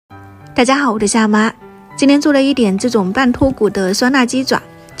大家好，我是夏妈。今天做了一点这种半脱骨的酸辣鸡爪，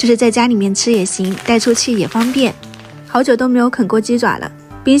就是在家里面吃也行，带出去也方便。好久都没有啃过鸡爪了，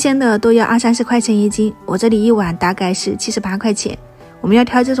冰鲜的都要20-30块钱一斤，我这里一碗大概是78块钱。我们要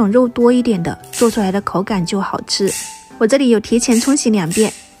挑这种肉多一点的，做出来的口感就好吃。我这里有提前冲洗2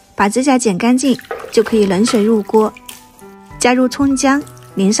遍，把指甲剪干净，就可以冷水入锅，加入葱姜，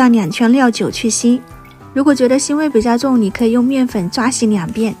淋上2圈料酒去腥。如果觉得腥味比较重，你可以用面粉抓洗2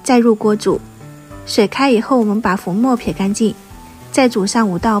遍，再入锅煮。水开以后，我们把浮沫撇干净，再煮上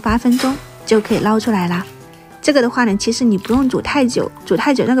5到8分钟就可以捞出来啦。这个的话呢，其实你不用煮太久，煮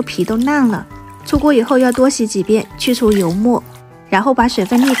太久那个皮都烂了。出锅以后要多洗几遍，去除油沫，然后把水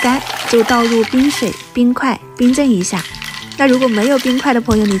分沥干，就倒入冰水、冰块冰镇一下。那如果没有冰块的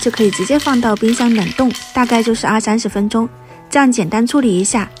朋友，你就可以直接放到冰箱冷冻，大概就是20-30分钟，这样简单处理一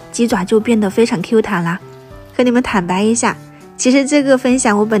下，鸡爪就变得非常 Q 弹啦。和你们坦白一下，其实这个分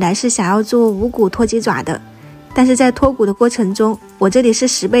享我本来是想要做无骨脱鸡爪的，但是在脱骨的过程中，我这里是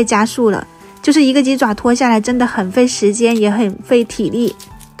10倍加速了，就是一个鸡爪脱下来真的很费时间，也很费体力，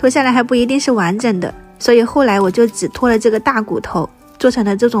脱下来还不一定是完整的，所以后来我就只脱了这个大骨头，做成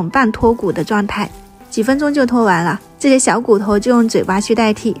了这种半脱骨的状态，几分钟就脱完了。这些小骨头就用嘴巴去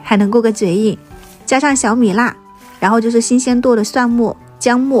代替，还能过个嘴瘾。加上小米辣，然后就是新鲜剁的蒜末、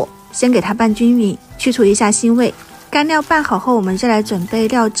姜末，先给它拌均匀，去除一下腥味。干料拌好后，我们再来准备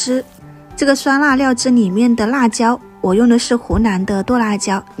料汁。这个酸辣料汁里面的辣椒，我用的是湖南的剁辣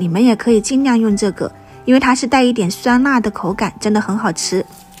椒，你们也可以尽量用这个，因为它是带一点酸辣的口感，真的很好吃。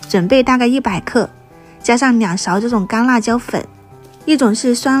准备大概100克，加上2勺这种干辣椒粉，一种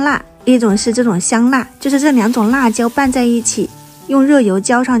是酸辣，一种是这种香辣，就是这2种辣椒拌在一起，用热油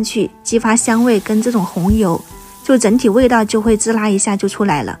浇上去，激发香味跟这种红油，就整体味道就会滋啦一下就出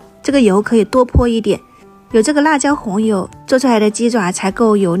来了。这个油可以多泼一点，有这个辣椒红油，做出来的鸡爪才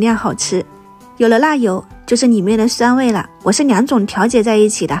够油亮好吃。有了辣油，就是里面的酸味了。我是2种调节在一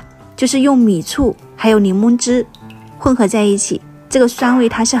起的，就是用米醋还有柠檬汁混合在一起，这个酸味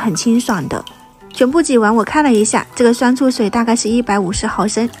它是很清爽的。全部挤完，我看了一下，这个酸醋水大概是150毫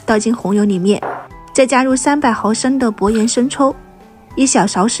升，倒进红油里面，再加入300毫升的薄盐生抽，1小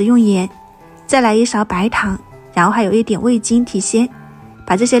勺食用盐，再来1勺白糖，然后还有一点味精提鲜，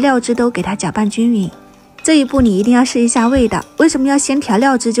把这些料汁都给它搅拌均匀。这一步你一定要试一下味道，为什么要先调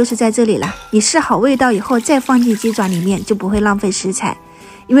料汁，就是在这里啦。你试好味道以后再放进鸡爪里面，就不会浪费食材。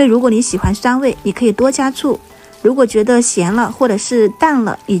因为如果你喜欢酸味，你可以多加醋，如果觉得咸了或者是淡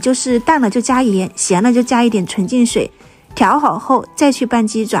了，你就是淡了就加盐，咸了就加一点纯净水。调好后再去拌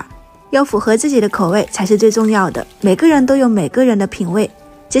鸡爪，要符合自己的口味才是最重要的，每个人都有每个人的品味。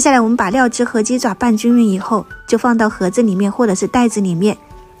接下来我们把料汁和鸡爪拌均匀以后，就放到盒子里面或者是袋子里面，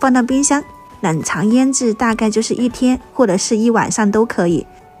放到冰箱冷藏腌制，大概就是1天或者是1晚上都可以。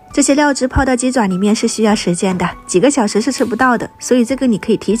这些料汁泡到鸡爪里面是需要时间的，几个小时是吃不到的，所以这个你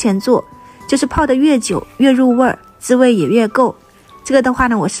可以提前做，就是泡得越久越入味儿，滋味也越够。这个的话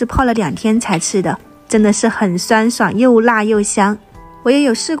呢，我是泡了2天才吃的，真的是很酸爽，又辣又香。我也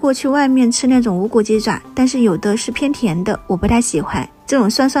有试过去外面吃那种无骨鸡爪，但是有的是偏甜的，我不太喜欢。这种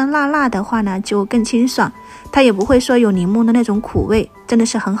酸酸辣辣的话呢，就更清爽，它也不会说有柠檬的那种苦味，真的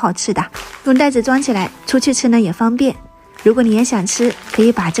是很好吃的。用袋子装起来，出去吃呢也方便。如果你也想吃，可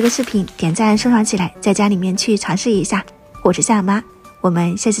以把这个视频点赞收藏起来，在家里面去尝试一下。我是夏妈，我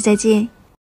们下次再见。